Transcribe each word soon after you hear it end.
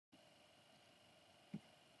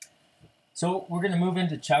So we're going to move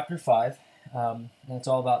into chapter 5, and it's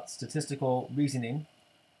all about statistical reasoning.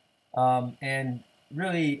 And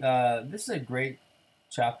really, this is a great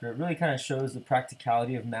chapter. It really kind of shows the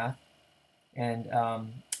practicality of math and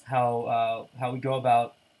how we go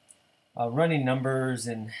about running numbers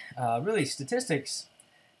and really statistics.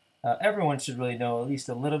 Everyone should really know at least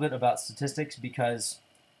a little bit about statistics because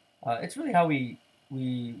it's really how we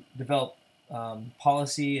develop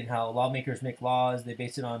policy and how lawmakers make laws. They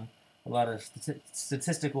base it on a lot of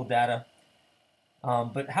statistical data.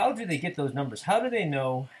 But how do they get those numbers? How do they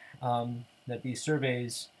know that these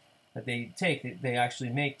surveys that they take, that they actually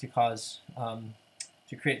make to cause,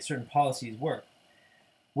 to create certain policies work?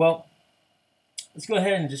 Well, let's go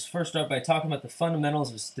ahead and just first start by talking about the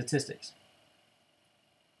fundamentals of statistics.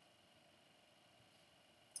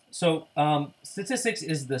 So statistics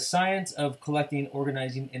is the science of collecting,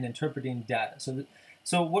 organizing, and interpreting data.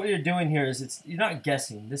 So what you're doing here is you're not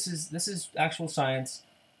guessing. This is actual science,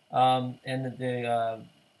 and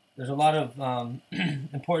there's a lot of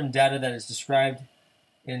important data that is described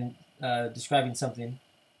in describing something.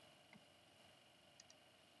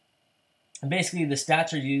 And basically, the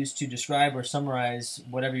stats are used to describe or summarize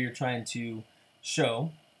whatever you're trying to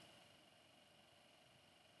show.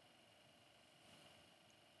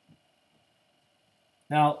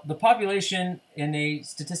 Now, the population in a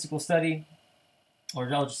statistical study, or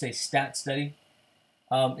I'll just say stat study,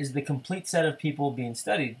 is the complete set of people being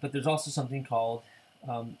studied, but there's also something called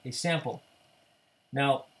a sample.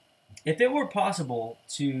 Now, if it were possible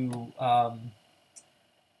to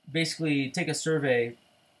basically take a survey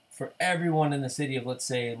for everyone in the city of, let's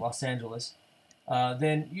say, Los Angeles,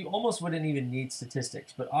 then you almost wouldn't even need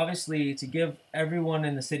statistics. But obviously, to give everyone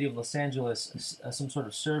in the city of Los Angeles some sort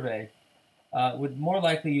of survey, would more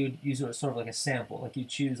likely you'd use it as sort of like a sample, like you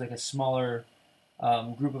choose like a smaller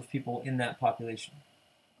group of people in that population.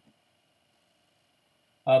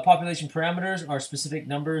 Population parameters are specific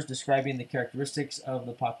numbers describing the characteristics of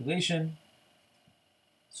the population.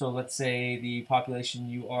 So let's say the population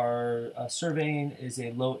you are surveying is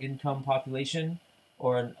a low-income population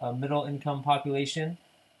or a middle-income population,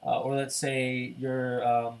 or let's say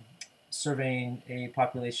you're surveying a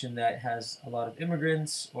population that has a lot of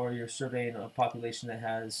immigrants, or you're surveying a population that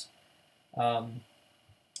has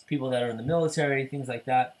people that are in the military, things like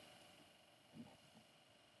that.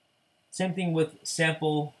 Same thing with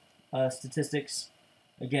sample statistics.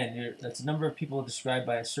 Again, that's a number of people described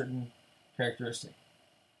by a certain characteristic.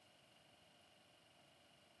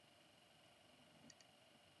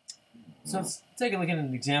 So let's take a look at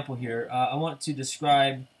an example here. I want to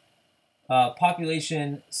describe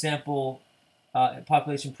population, sample,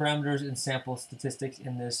 population parameters, and sample statistics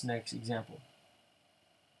in this next example.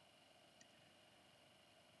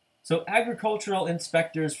 So agricultural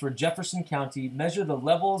inspectors for Jefferson County measure the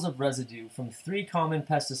levels of residue from 3 common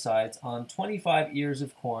pesticides on 25 ears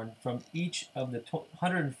of corn from each of the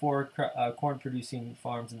 104 corn-producing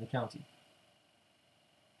farms in the county.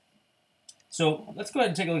 So let's go ahead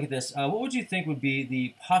and take a look at this. What would you think would be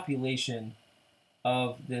the population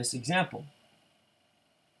of this example?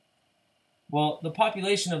 Well, the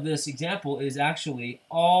population of this example is actually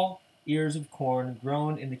all ears of corn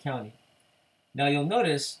grown in the county. Now you'll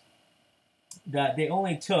notice that they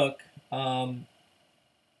only took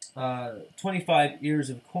 25 ears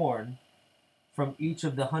of corn from each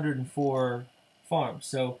of the 104 farms.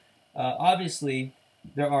 So obviously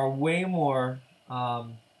there are way more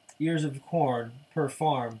ears of corn per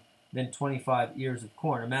farm than 25 ears of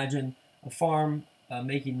corn. Imagine a farm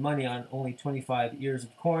making money on only 25 ears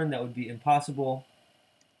of corn. That would be impossible.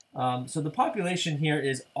 So the population here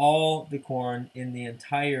is all the corn in the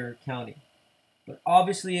entire county. But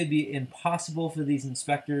obviously it'd be impossible for these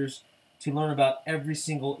inspectors to learn about every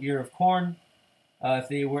single ear of corn. If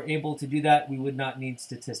they were able to do that, we would not need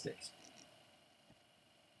statistics.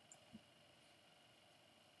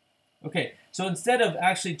 Okay, so instead of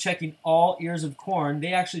actually checking all ears of corn,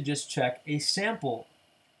 they actually just check a sample.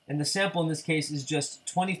 And the sample in this case is just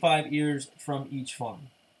 25 ears from each farm.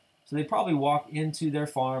 So they probably walk into their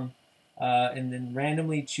farm and then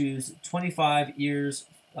randomly choose 25 ears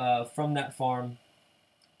from that farm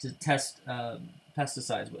to test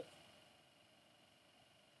pesticides with.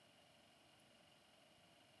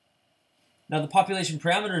 Now the population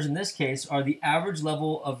parameters in this case are the average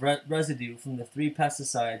level of residue from the 3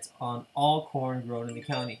 pesticides on all corn grown in the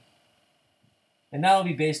county. And that will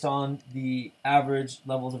be based on the average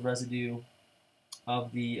levels of residue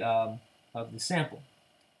of the sample.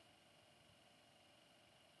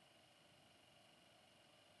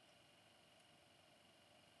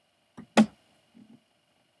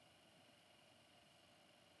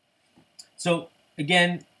 So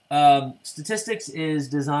again, Statistics is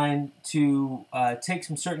designed to take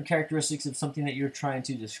some certain characteristics of something that you're trying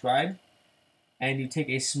to describe, and you take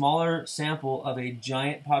a smaller sample of a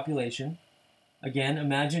giant population. Again,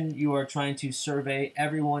 imagine you are trying to survey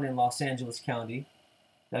everyone in Los Angeles County.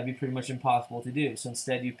 That'd be pretty much impossible to do. So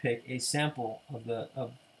instead, you pick a sample of a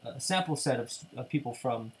sample set of people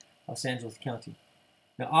from Los Angeles County.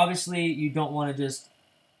 Now, obviously, you don't want to just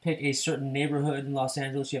pick a certain neighborhood in Los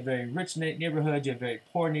Angeles. You have very rich neighborhoods. You have very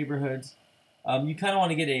poor neighborhoods. You kind of want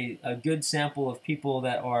to get a good sample of people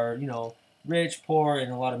that are, rich, poor,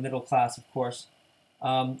 and a lot of middle class, of course.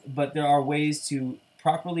 But there are ways to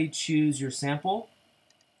properly choose your sample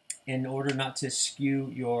in order not to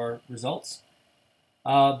skew your results.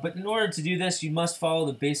 But in order to do this, you must follow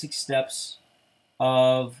the basic steps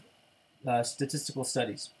of statistical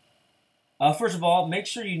studies. First of all, make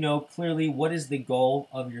sure you know clearly what is the goal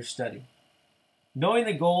of your study. Knowing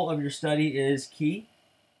the goal of your study is key.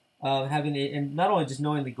 And not only just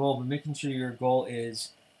knowing the goal, but making sure your goal is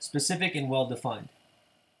specific and well defined.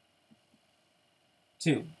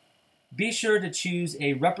 2. Be sure to choose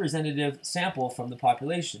a representative sample from the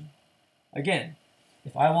population. Again,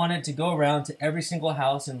 if I wanted to go around to every single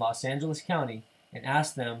house in Los Angeles County and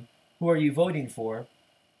ask them, who are you voting for?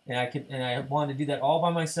 And I wanted to do that all by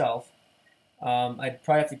myself, I'd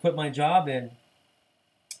probably have to quit my job, and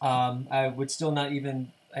I would still not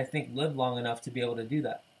even, I think, live long enough to be able to do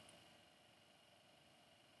that.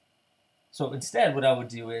 So instead, what I would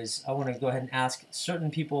do is I want to go ahead and ask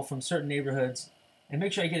certain people from certain neighborhoods and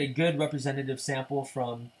make sure I get a good representative sample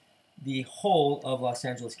from the whole of Los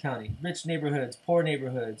Angeles County. Rich neighborhoods, poor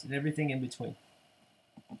neighborhoods, and everything in between.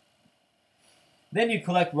 Then you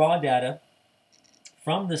collect raw data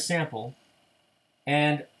from the sample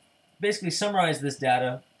and basically summarize this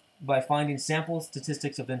data by finding sample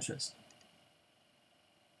statistics of interest.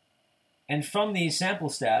 And from these sample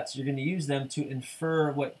stats, you're going to use them to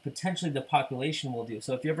infer what potentially the population will do.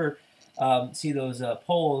 So if you ever see those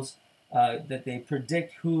polls that they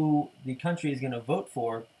predict who the country is going to vote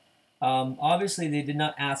for, obviously they did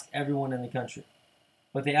not ask everyone in the country,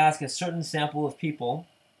 but they ask a certain sample of people,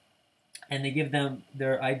 and they give them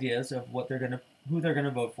their ideas of who they're going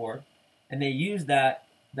to vote for, and they use that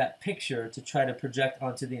picture to try to project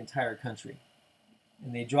onto the entire country,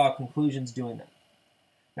 and they draw conclusions doing that.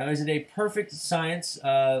 Now, is it a perfect science?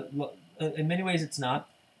 In many ways, it's not,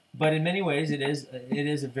 but in many ways, it is. It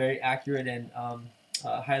is a very accurate and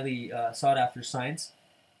highly sought after science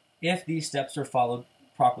if these steps are followed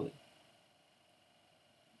properly.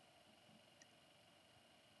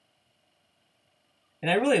 And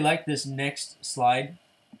I really like this next slide.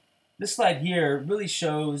 This slide here really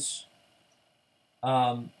shows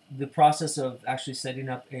the process of actually setting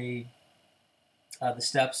up the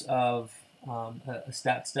steps of a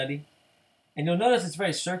stat study. And you'll notice it's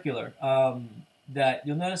very circular. That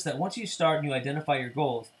you'll notice that once you start and you identify your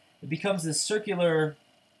goals, it becomes this circular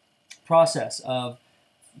process of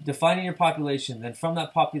defining your population. Then from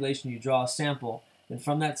that population you draw a sample. Then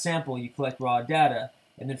from that sample you collect raw data.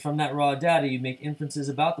 And then from that raw data you make inferences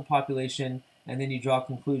about the population, and then you draw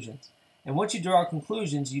conclusions. And once you draw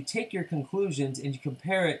conclusions, you take your conclusions and you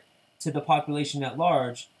compare it to the population at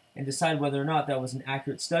large and decide whether or not that was an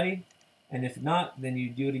accurate study. And if not, then you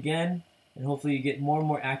do it again, and hopefully you get more and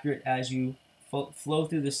more accurate as you flow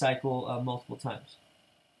through the cycle multiple times.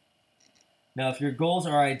 Now, if your goals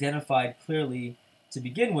are identified clearly to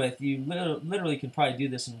begin with, you literally can probably do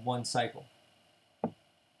this in one cycle.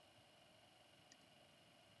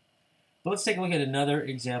 But let's take a look at another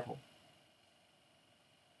example.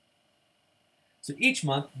 So each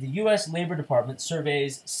month, the U.S. Labor Department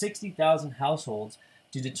surveys 60,000 households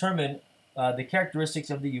to determine the characteristics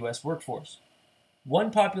of the U.S. workforce.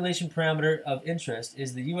 One population parameter of interest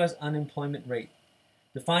is the U.S. unemployment rate,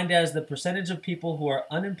 defined as the percentage of people who are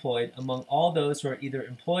unemployed among all those who are either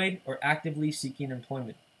employed or actively seeking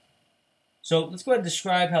employment. So let's go ahead and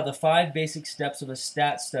describe how the 5 basic steps of a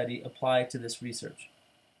stat study apply to this research.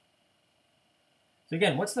 So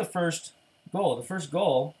again, what's the first goal? The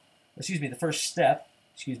first step,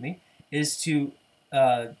 is to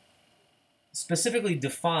specifically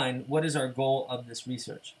define what is our goal of this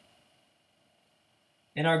research.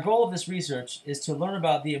 And our goal of this research is to learn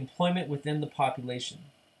about the employment within the population.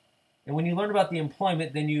 And when you learn about the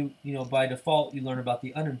employment, then you by default, you learn about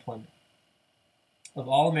the unemployment of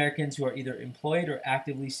all Americans who are either employed or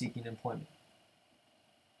actively seeking employment.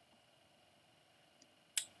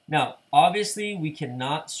 Now, obviously, we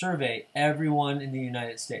cannot survey everyone in the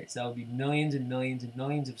United States. That would be millions and millions and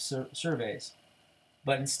millions of surveys.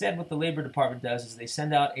 But instead, what the Labor Department does is they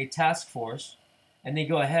send out a task force, and they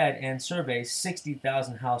go ahead and survey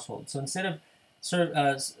 60,000 households. So instead of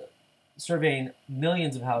surveying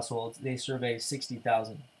millions of households, they survey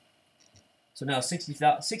 60,000. So now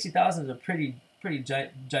 60,000 is a pretty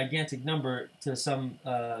gigantic number to some,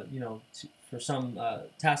 for some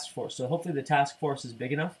task force. So hopefully the task force is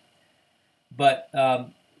big enough. But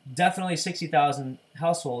definitely 60,000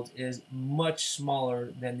 households is much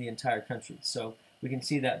smaller than the entire country. So we can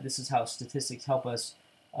see that this is how statistics help us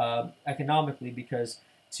economically, because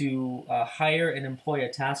to hire and employ a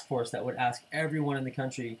task force that would ask everyone in the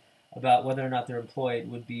country about whether or not they're employed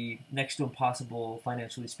would be next to impossible,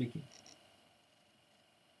 financially speaking.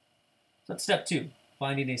 So that's step 2,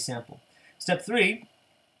 finding a sample. Step 3,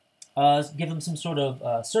 give them some sort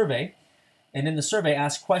of survey. And in the survey,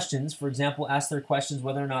 ask questions. For example, ask their questions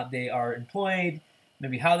whether or not they are employed,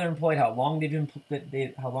 maybe how they're employed, how long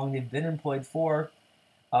they've been employed for.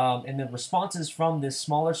 And the responses from this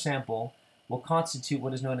smaller sample will constitute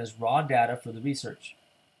what is known as raw data for the research.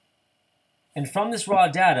 And from this raw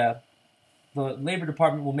data, the Labor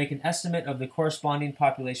Department will make an estimate of the corresponding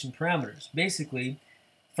population parameters. Basically,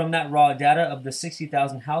 from that raw data of the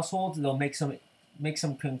 60,000 households, they'll make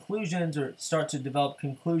some conclusions, or start to develop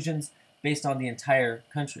conclusions based on the entire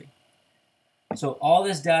country. So all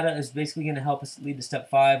this data is basically going to help us lead to step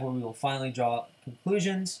 5, where we will finally draw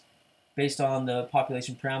conclusions based on the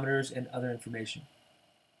population parameters and other information.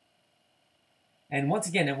 And once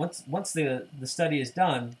again, once the study is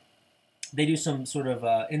done, they do some sort of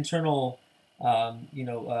internal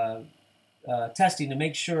testing to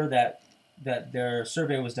make sure that their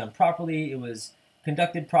survey was done properly, it was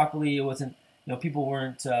conducted properly, it wasn't, people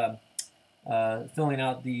weren't filling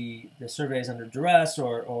out the surveys under duress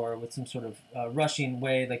or with some sort of rushing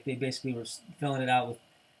way. Like, they basically were filling it out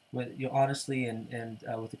with honestly and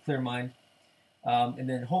with a clear mind. And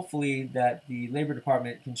then hopefully that the Labor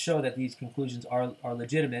Department can show that these conclusions are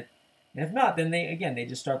legitimate. And if not, then they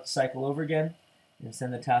just start the cycle over again and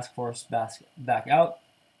send the task force back out.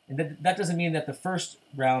 And that doesn't mean that the first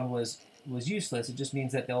round was useless. It just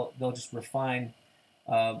means that they'll just refine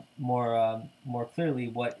more clearly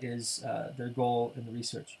what is their goal in the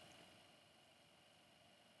research.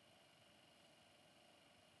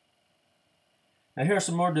 Now here are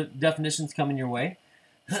some more definitions coming your way.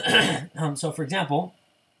 So for example,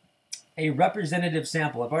 a representative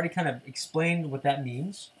sample. I've already kind of explained what that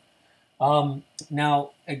means.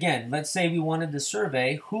 Now again, let's say we wanted to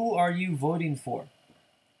survey, who are you voting for?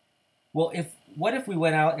 Well, what if we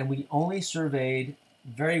went out and we only surveyed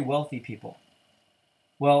very wealthy people?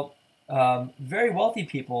 Well, very wealthy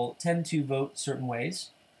people tend to vote certain ways,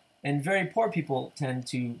 and very poor people tend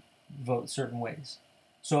to vote certain ways.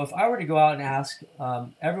 So if I were to go out and ask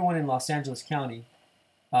everyone in Los Angeles County,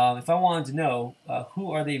 if I wanted to know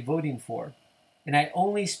who are they voting for, and I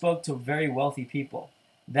only spoke to very wealthy people,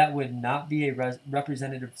 that would not be a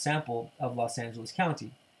representative sample of Los Angeles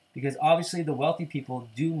County, because obviously the wealthy people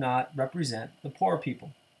do not represent the poor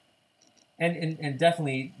people. And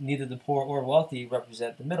definitely neither the poor or wealthy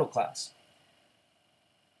represent the middle class.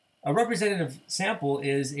 A representative sample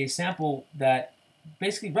is a sample that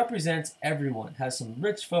basically represents everyone. Has some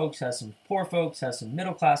rich folks, has some poor folks, has some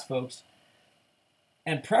middle class folks.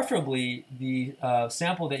 And preferably the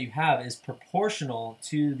sample that you have is proportional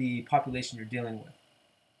to the population you're dealing with.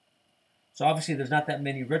 So obviously there's not that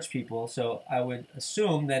many rich people, so I would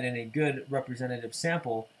assume that in a good representative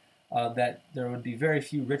sample that there would be very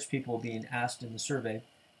few rich people being asked in the survey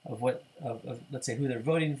of let's say who they're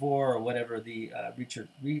voting for or whatever the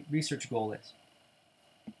research goal is.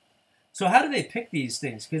 So how do they pick these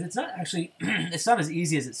things? Because it's not actually it's not as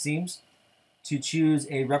easy as it seems to choose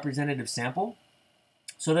a representative sample.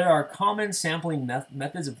 So there are common sampling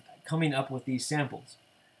methods of coming up with these samples.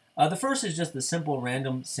 The first is just the simple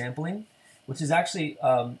random sampling, which is actually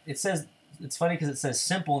it says, it's funny because it says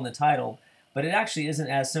simple in the title, but it actually isn't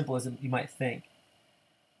as simple as you might think.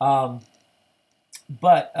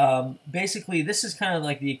 Basically, this is kind of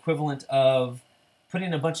like the equivalent of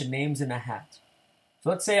putting a bunch of names in a hat. So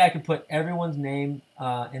let's say I could put everyone's name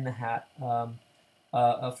in the hat from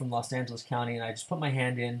Los Angeles County, and I just put my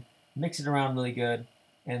hand in, mix it around really good,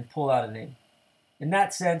 and pull out a name. In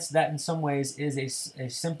that sense, that in some ways is a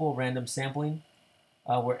simple random sampling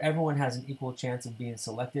where everyone has an equal chance of being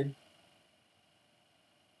selected.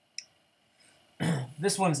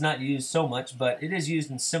 This one's not used so much, but it is used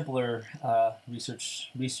in simpler research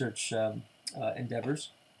endeavors.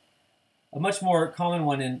 A much more common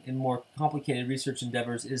one in more complicated research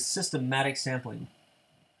endeavors is systematic sampling.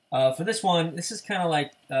 For this one, this is kind of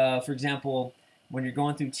like, for example, when you're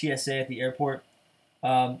going through TSA at the airport.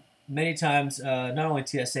 Many times, not only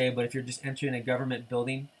TSA, but if you're just entering a government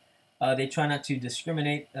building, they try not to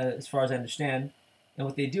discriminate, as far as I understand, And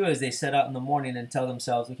what they do is they set out in the morning and tell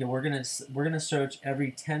themselves, okay, we're gonna search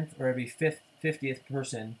every 10th or every 50th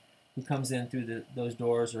person who comes in through those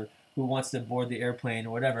doors or who wants to board the airplane or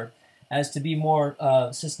whatever, as to be more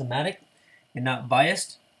systematic and not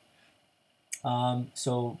biased.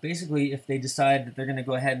 So basically, if they decide that they're going to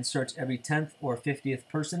go ahead and search every 10th or 50th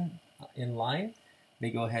person in line, they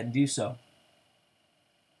go ahead and do so.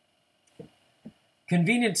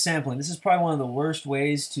 Convenient sampling. This is probably one of the worst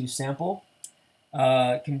ways to sample.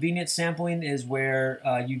 Convenient sampling is where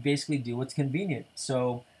you basically do what's convenient.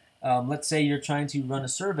 So let's say you're trying to run a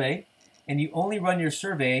survey, and you only run your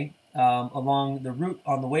survey along the route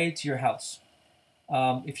on the way to your house.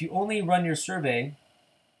 If you only run your survey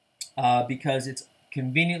because it's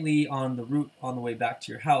conveniently on the route on the way back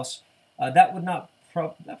to your house, that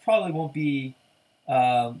probably won't be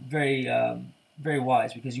very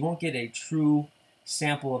wise, because you won't get a true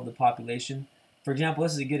sample of the population. For example,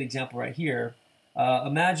 this is a good example right here.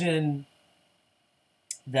 Imagine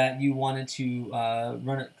that you wanted to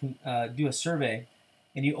do a survey,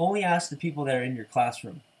 and you only ask the people that are in your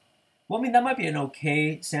classroom. Well, I mean, that might be an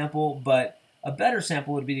okay sample, but a better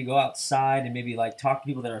sample would be to go outside and maybe like talk to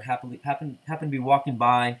people that are happen to be walking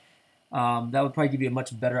by. That would probably give you a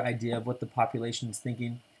much better idea of what the population is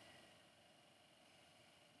thinking.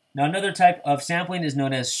 Now, another type of sampling is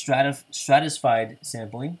known as stratified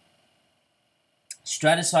sampling.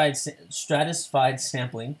 Stratified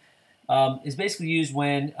sampling is basically used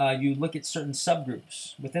when you look at certain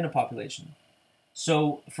subgroups within a population.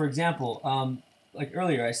 So, for example, like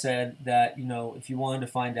earlier, I said that if you wanted to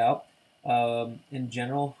find out in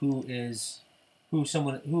general who's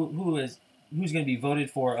going to be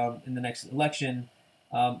voted for in the next election,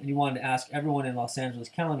 and you wanted to ask everyone in Los Angeles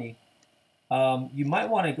County, you might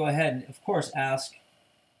want to go ahead and, of course, ask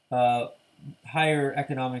higher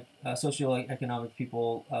economic, socioeconomic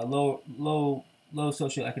people, low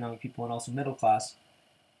socioeconomic people, and also middle class.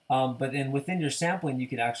 But then within your sampling, you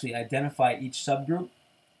can actually identify each subgroup,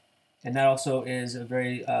 and that also is a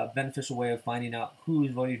very beneficial way of finding out who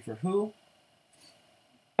is voting for who.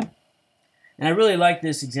 And I really like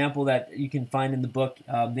this example that you can find in the book.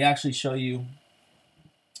 They actually show you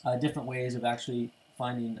different ways of actually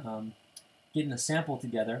finding, getting a sample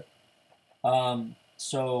together. For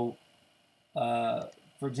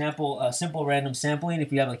example, simple random sampling,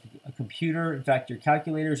 if you have like a computer, in fact, your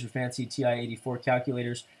calculators, your fancy TI-84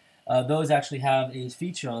 calculators, those actually have a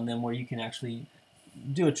feature on them where you can actually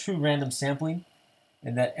do a true random sampling,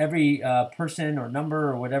 and that every person or number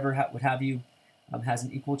or whatever what have you has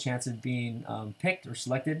an equal chance of being picked or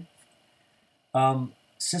selected.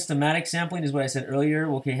 Systematic sampling is what I said earlier.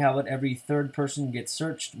 Okay, how about every third person gets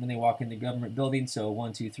searched when they walk into government buildings? So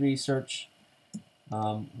 1, 2, 3, search.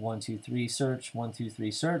 1, 2, 3, search. 1, 2,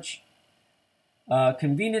 3, search.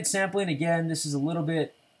 Convenient sampling, again, this is a little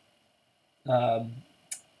bit,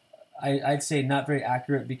 I'd say not very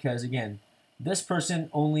accurate, because, again, this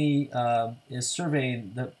person only is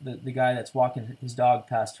surveying the guy that's walking his dog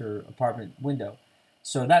past her apartment window.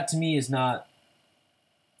 So that, to me, is not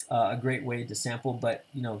a great way to sample, but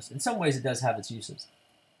in some ways it does have its uses.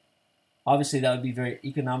 Obviously, that would be very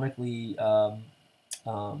economically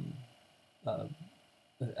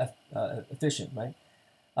efficient, right?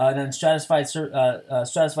 Then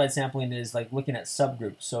stratified sampling is like looking at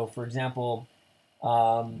subgroups. So, for example,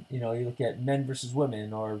 you look at men versus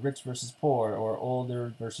women, or rich versus poor, or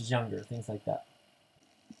older versus younger, things like that.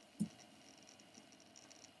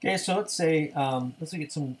 Okay, so let's look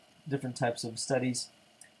at some different types of studies.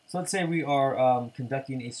 So let's say we are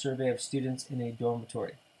conducting a survey of students in a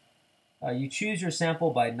dormitory. You choose your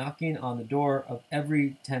sample by knocking on the door of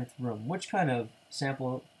every 10th room. Which kind of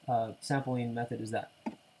sampling method is that?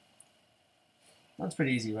 That's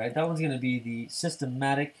pretty easy, right? That one's going to be the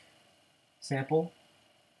systematic sample.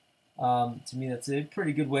 To me, that's a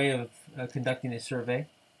pretty good way of conducting a survey.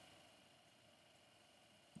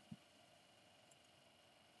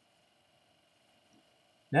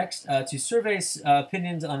 Next, to survey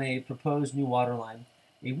opinions on a proposed new water line,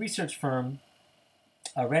 a research firm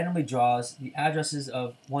randomly draws the addresses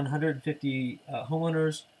of 150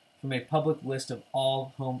 homeowners from a public list of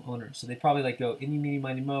all homeowners. So they probably go eeny, meeny,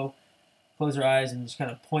 miny, mo, close their eyes, and just kind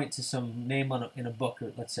of point to some name in a book,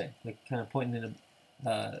 or let's say, kind of pointing in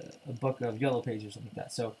a book of Yellow Pages or something like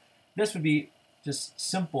that. So this would be just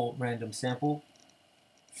simple random sample,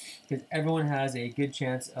 because everyone has a good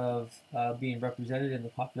chance of being represented in the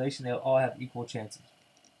population. They'll all have equal chances.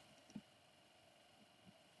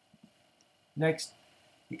 Next,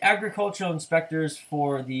 the agricultural inspectors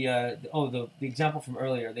for the example from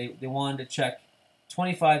earlier, they wanted to check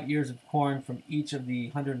 25 ears of corn from each of the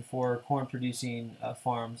 104 corn-producing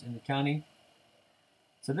farms in the county.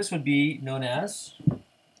 So this would be known as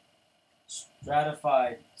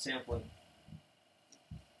stratified sampling.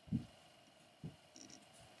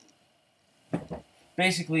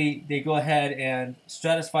 Basically, they go ahead and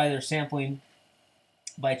stratify their sampling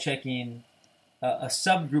by checking a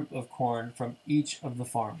subgroup of corn from each of the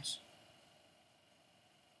farms.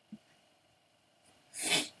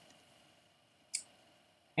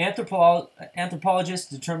 Anthropologists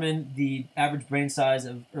determined the average brain size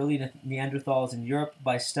of early Neanderthals in Europe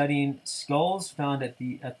by studying skulls found at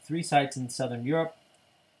 3 sites in southern Europe.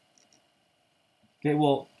 Okay,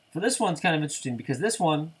 well, for this one, it's kind of interesting because this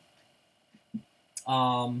one,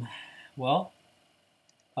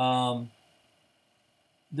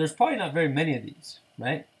 there's probably not very many of these,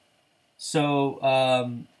 right? So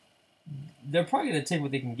they're probably going to take what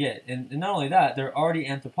they can get. And not only that, they're already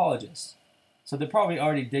anthropologists. So they're probably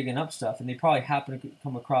already digging up stuff, and they probably happen to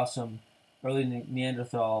come across some early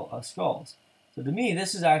Neanderthal skulls. So to me,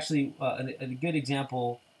 this is actually a good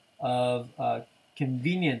example of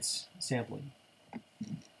convenience sampling.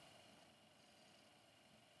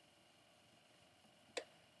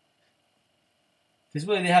 Because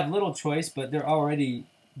really they have little choice, but they're already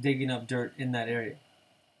digging up dirt in that area.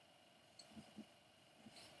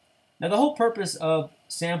 Now the whole purpose of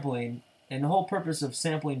sampling, and the whole purpose of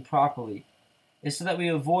sampling properly, is so that we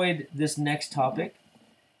avoid this next topic.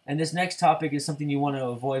 And this next topic is something you want to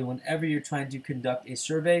avoid whenever you're trying to conduct a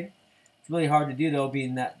survey. It's really hard to do, though,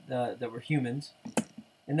 being that we're humans.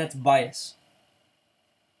 And that's bias.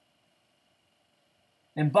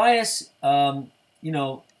 And bias, you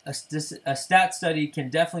know, a stat study can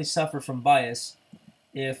definitely suffer from bias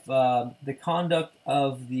if the conduct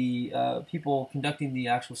of the people conducting the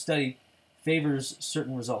actual study favors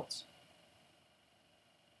certain results.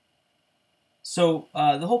 So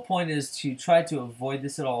the whole point is to try to avoid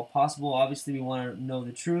this at all possible. Obviously, we want to know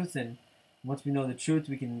the truth, and once we know the truth,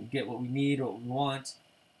 we can get what we need or what we want.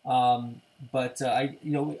 But I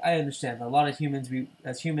understand that a lot of humans,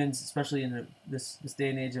 as humans, especially in this day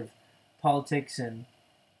and age of politics and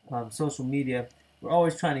social media, we're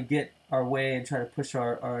always trying to get our way and try to push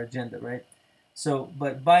our agenda, right? So,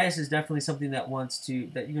 but bias is definitely something that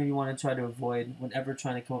you want to try to avoid whenever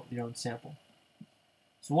trying to come up with your own sample.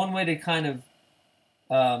 So one way to kind of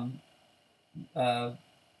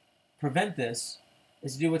prevent this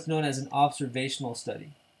is to do what's known as an observational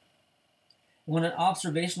study. And what an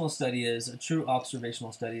observational study is, a true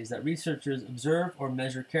observational study, is that researchers observe or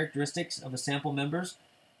measure characteristics of a sample members,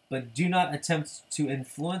 but do not attempt to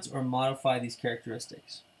influence or modify these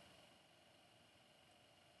characteristics.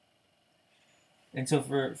 And so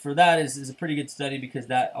for that is a pretty good study, because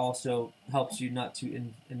that also helps you not to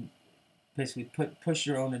basically push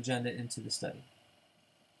your own agenda into the study.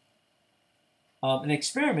 An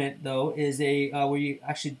experiment, though, is where you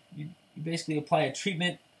basically apply a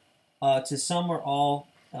treatment to some or all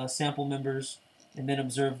sample members and then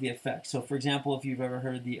observe the effect. So, for example, if you've ever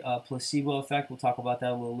heard the placebo effect, we'll talk about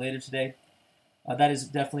that a little later today. That is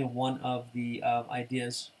definitely one of the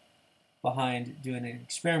ideas behind doing an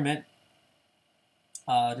experiment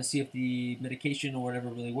to see if the medication or whatever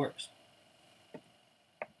really works.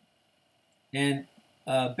 And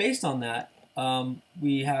based on that,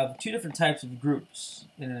 we have 2 different types of groups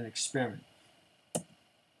in an experiment: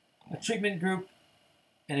 a treatment group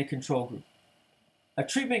and a control group. A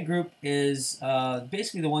treatment group is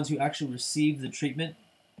basically the ones who actually receive the treatment,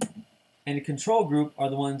 and a control group are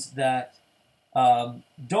the ones that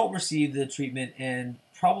don't receive the treatment and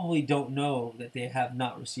probably don't know that they have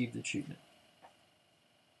not received the treatment.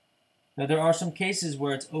 Now, there are some cases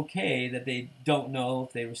where it's okay that they don't know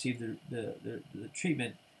if they received the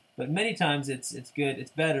treatment, but many times it's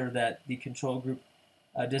better that the control group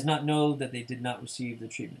does not know that they did not receive the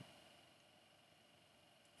treatment.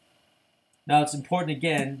 Now, it's important,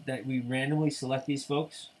 again, that we randomly select these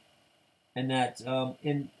folks, and that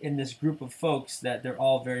in this group of folks that they're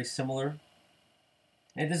all very similar.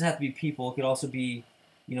 And it doesn't have to be people. It could also be,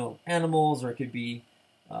 animals, or it could be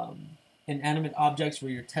inanimate objects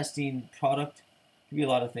where you're testing product. It could be a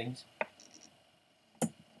lot of things.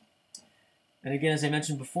 And again, as I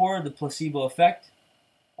mentioned before, the placebo effect.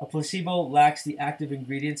 A placebo lacks the active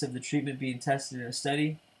ingredients of the treatment being tested in a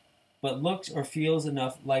study, but looks or feels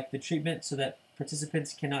enough like the treatment so that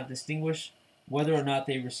participants cannot distinguish whether or not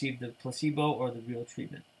they received the placebo or the real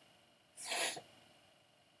treatment.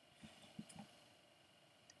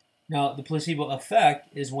 Now, the placebo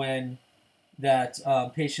effect is when that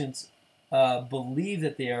patients believe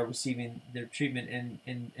that they are receiving their treatment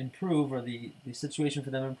and improve, or the situation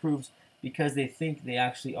for them improves, because they think they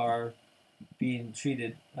actually are being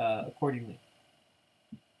treated accordingly.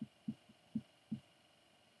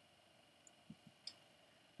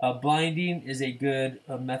 Blinding is a good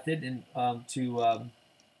method to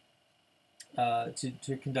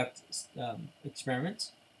conduct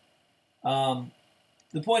experiments.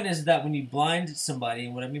 The point is that when you blind somebody,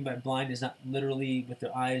 and what I mean by blind is not literally with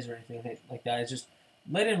their eyes or anything like that, it's just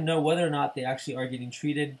letting them know whether or not they actually are getting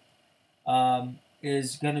treated,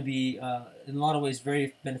 is going to be, in a lot of ways,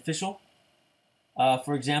 very beneficial.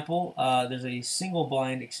 For example, there's a single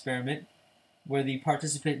blind experiment where the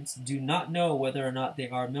participants do not know whether or not they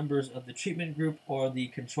are members of the treatment group or the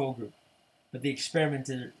control group, but the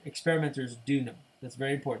experimenters do know. That's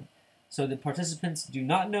very important. So the participants do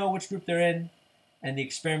not know which group they're in, and the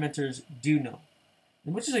experimenters do know,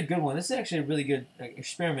 and which is a good one. This is actually a really good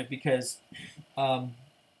experiment because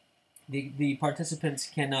the participants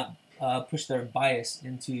cannot push their bias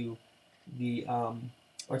into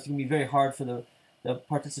or it's going to be very hard for the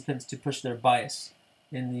participants to push their bias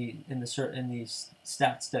in the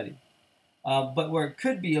stat study. But where it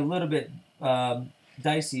could be a little bit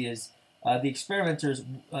dicey is the experimenters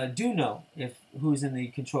do know who's in the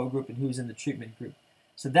control group and who's in the treatment group.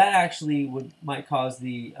 So that actually might cause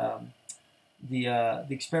the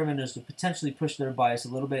experimenters to potentially push their bias a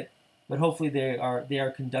little bit, but hopefully they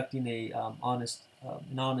are conducting an honest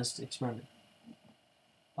experiment.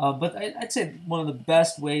 But I'd say one of the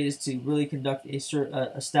best ways to really conduct a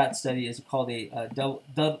stat study is called a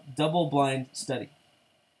double-blind study,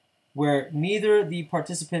 where neither the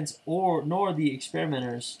participants nor the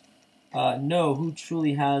experimenters know who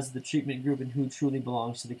truly has the treatment group and who truly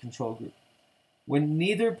belongs to the control group. When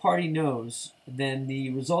neither party knows, then the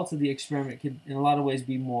results of the experiment could, in a lot of ways,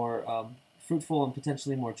 be more fruitful and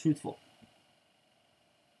potentially more truthful.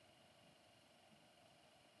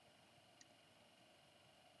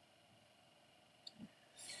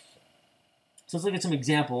 So let's look at some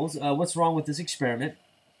examples. What's wrong with this experiment?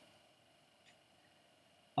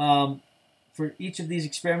 For each of these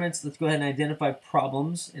experiments, let's go ahead and identify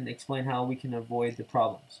problems and explain how we can avoid the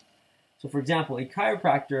problems. So for example, a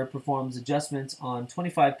chiropractor performs adjustments on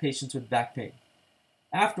 25 patients with back pain.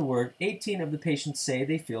 Afterward, 18 of the patients say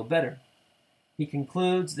they feel better. He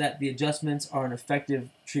concludes that the adjustments are an effective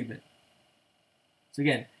treatment. So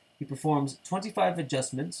again, he performs 25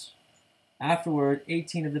 adjustments. Afterward,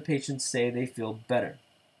 18 of the patients say they feel better.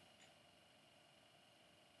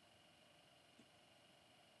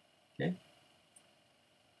 Okay.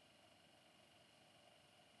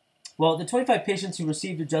 Well, the 25 patients who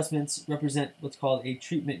received adjustments represent what's called a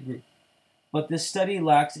treatment group. But this study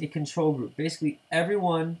lacks a control group. Basically,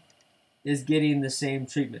 everyone is getting the same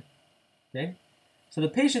treatment. Okay? So the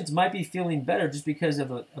patients might be feeling better just because of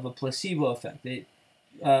a placebo effect.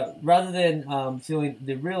 Rather than feeling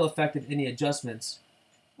the real effect of any adjustments,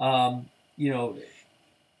 the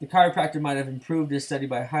chiropractor might have improved his study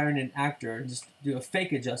by hiring an actor and just do a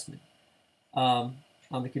fake adjustment on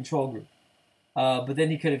the control group. But then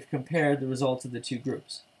he could have compared the results of the two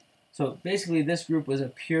groups. So basically, this group was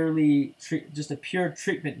just a pure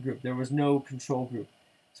treatment group. There was no control group.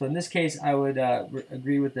 So in this case, I would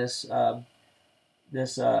agree with this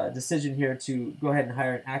decision here to go ahead and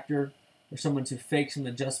hire an actor or someone to fake some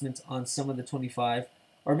adjustments on some of the 25,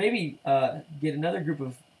 or maybe get another group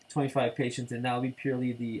of 25 patients, and that will be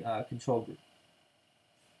purely the control group.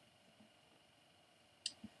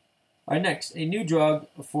 All right, next, a new drug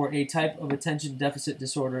for a type of attention deficit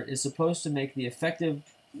disorder is supposed to make the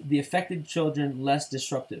affected children less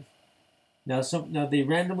disruptive. Now, they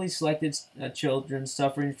randomly selected children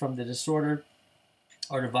suffering from the disorder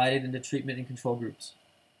are divided into treatment and control groups.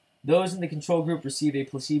 Those in the control group receive a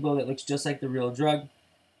placebo that looks just like the real drug.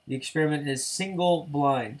 The experiment is single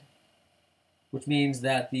blind, which means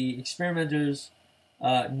that the experimenters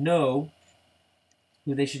know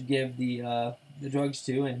who they should give the drugs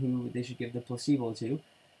to and who they should give the placebo to.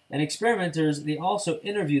 And experimenters, they also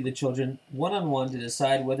interview the children one-on-one to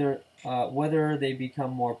decide whether they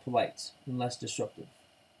become more polite and less disruptive.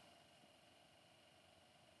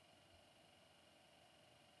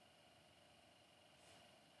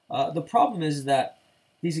 The problem is that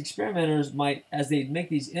these experimenters might, as they make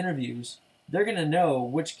these interviews, they're going to know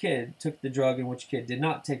which kid took the drug and which kid did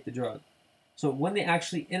not take the drug. So when they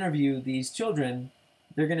actually interview these children,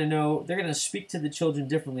 they're going to speak to the children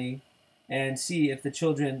differently and see if the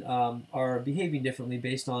children are behaving differently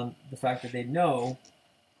based on the fact that they know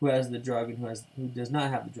who has the drug and who does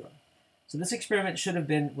not have the drug. So this experiment should have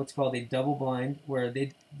been what's called a double blind, where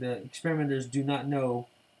the experimenters do not know,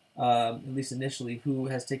 at least initially, who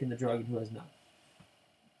has taken the drug and who has not.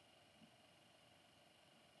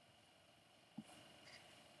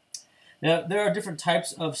 Now, there are different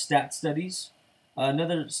types of stat studies.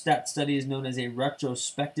 Another stat study is known as a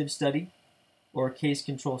retrospective study or case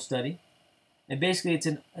control study. And basically,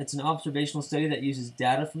 it's an observational study that uses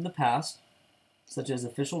data from the past, such as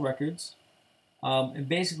official records, and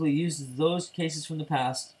basically uses those cases from the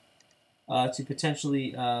past to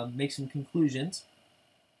potentially make some conclusions.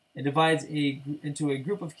 It divides into a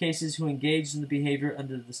group of cases who engaged in the behavior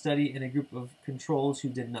under the study and a group of controls who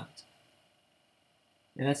did not.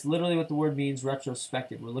 And that's literally what the word means,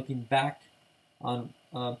 retrospective. We're looking back on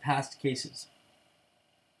past cases.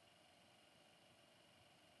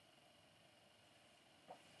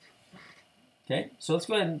 Okay, so let's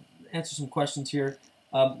go ahead and answer some questions here.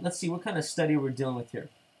 Let's see what kind of study we're dealing with here.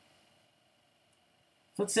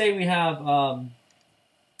 So let's say we have,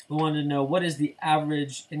 we wanted to know what is the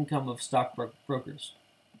average income of stockbrokers.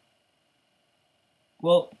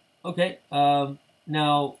 Well, okay, well,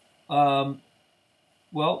 I'm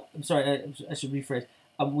sorry, I should rephrase.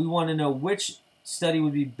 We want to know which study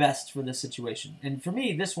would be best for this situation. And for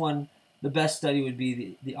me, this one, the best study would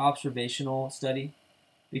be the observational study,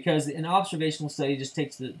 because an observational study just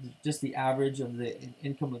takes the average of the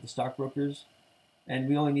income of the stockbrokers, and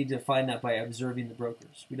we only need to find that by observing the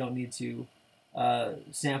brokers. We don't need to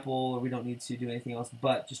sample, or we don't need to do anything else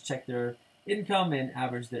but just check their income and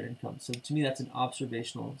average their income. So to me, that's an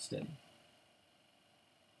observational study.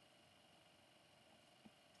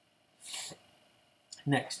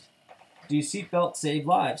 Next, do seatbelts save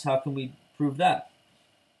lives? How can we prove that?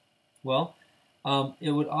 Well,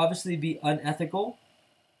 it would obviously be unethical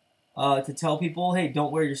to tell people, hey,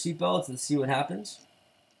 don't wear your seatbelts and see what happens.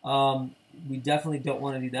 We definitely don't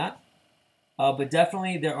want to do that. But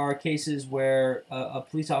definitely there are cases where a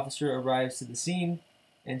police officer arrives to the scene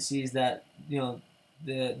and sees that, you know,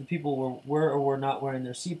 the people were or were not wearing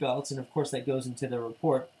their seatbelts, and of course that goes into the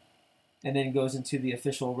report, and then goes into the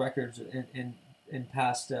official records and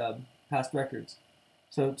past records.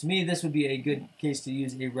 So to me, this would be a good case to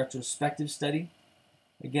use a retrospective study.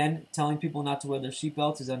 Again, telling people not to wear their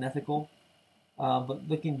seatbelts is unethical, but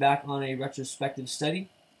looking back on a retrospective study,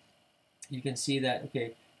 you can see that,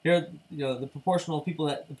 okay, here, you know, the proportion of people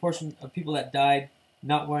that died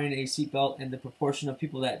not wearing a seatbelt, and the proportion of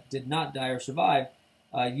people that did not die or survive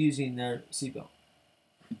using their seatbelt.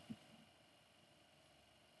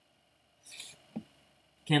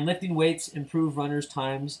 Can lifting weights improve runners'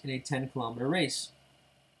 times in a 10-kilometer race?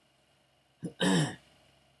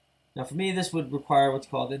 Now, for me, this would require what's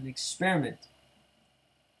called an experiment.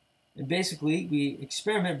 And basically, we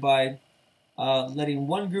experiment by letting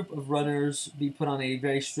one group of runners be put on a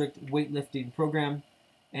very strict weightlifting program,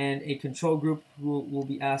 and a control group will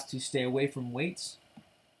be asked to stay away from weights,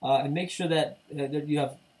 and make sure that you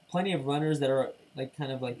have plenty of runners that are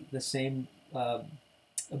kind of like the same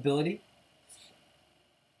ability.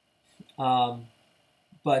 You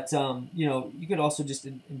know, you could also just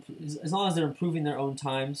as long as they're improving their own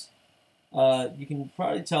times, you can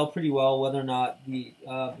probably tell pretty well whether or not the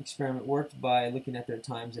experiment worked by looking at their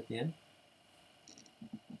times at the end.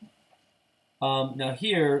 Now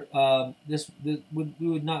here, we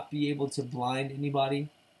would not be able to blind anybody,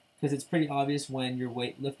 because it's pretty obvious when you're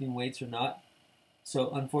lifting weights or not.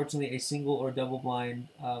 So unfortunately, a single or double blind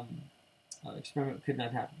experiment could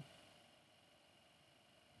not happen.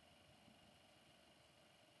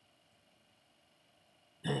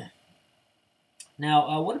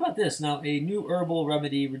 Now, what about this? Now, a new herbal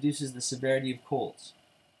remedy reduces the severity of colds.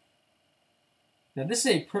 Now, this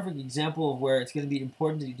is a perfect example of where it's going to be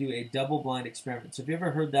important to do a double-blind experiment. So if you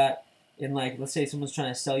ever heard that in, like, let's say someone's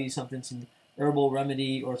trying to sell you something, some herbal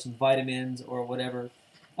remedy or some vitamins or whatever,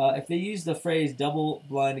 if they use the phrase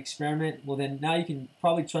double-blind experiment, well, then now you can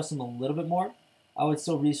probably trust them a little bit more. I would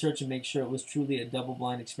still research and make sure it was truly a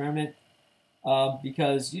double-blind experiment,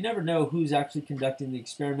 because you never know who's actually conducting the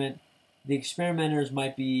experiment. The experimenters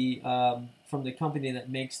might be from the company that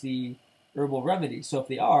makes the herbal remedy. So if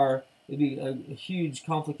they are, it would be a huge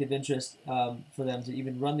conflict of interest for them to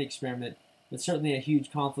even run the experiment, but certainly a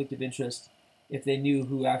huge conflict of interest if they knew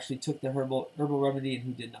who actually took the herbal remedy and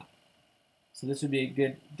who did not. So this would be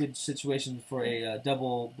a good situation for a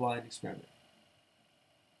double-blind experiment.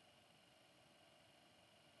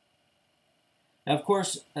 Now, of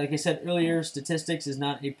course, like I said earlier, statistics is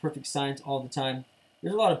not a perfect science all the time.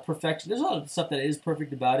 There's a lot of perfection. There's a lot of stuff that is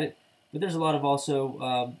perfect about it, but there's a lot of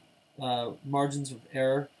also margins of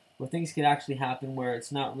error where things can actually happen where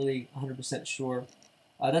it's not really 100% sure.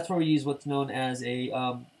 That's where we use what's known as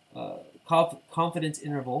a confidence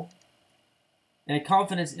interval. And a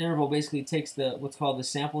confidence interval basically takes what's called the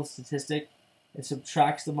sample statistic and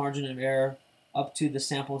subtracts the margin of error up to the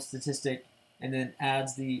sample statistic, and then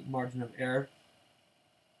adds the margin of error.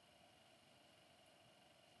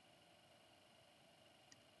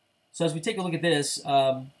 So as we take a look at this,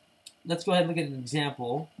 let's go ahead and look at an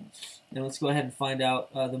example, and let's go ahead and find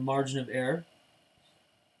out the margin of error.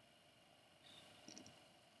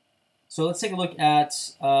 So let's take a look at,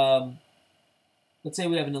 let's say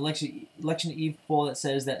we have an election eve poll that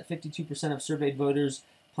says that 52% of surveyed voters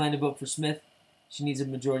plan to vote for Smith. She needs a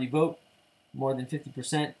majority vote, more than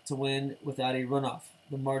 50%, to win without a runoff.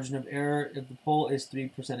 The margin of error of the poll is 3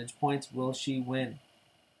 percentage points. Will she win?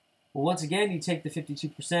 Well, once again, you take the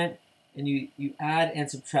 52% and you add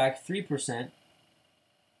and subtract 3%.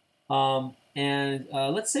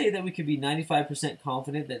 Let's say that we could be 95%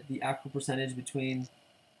 confident that the actual percentage between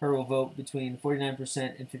her will vote between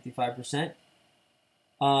 49% and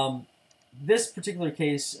 55%. This particular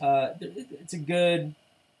case, there's a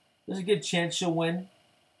good chance she'll win.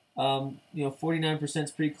 49%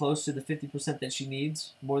 is pretty close to the 50% that she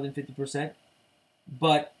needs, more than 50%.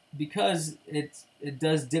 But because it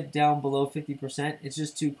does dip down below 50%, it's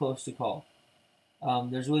just too close to call.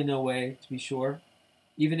 There's really no way to be sure,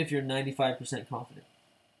 even if you're 95% confident.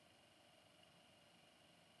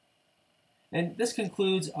 And this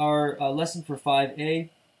concludes our lesson for 5A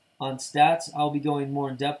on stats. I'll be going more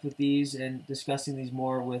in depth with these and discussing these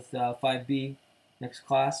more with 5B next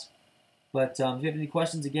class. But if you have any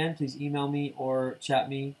questions, again, please email me or chat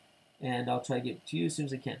me, and I'll try to get to you as soon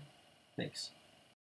as I can. Thanks.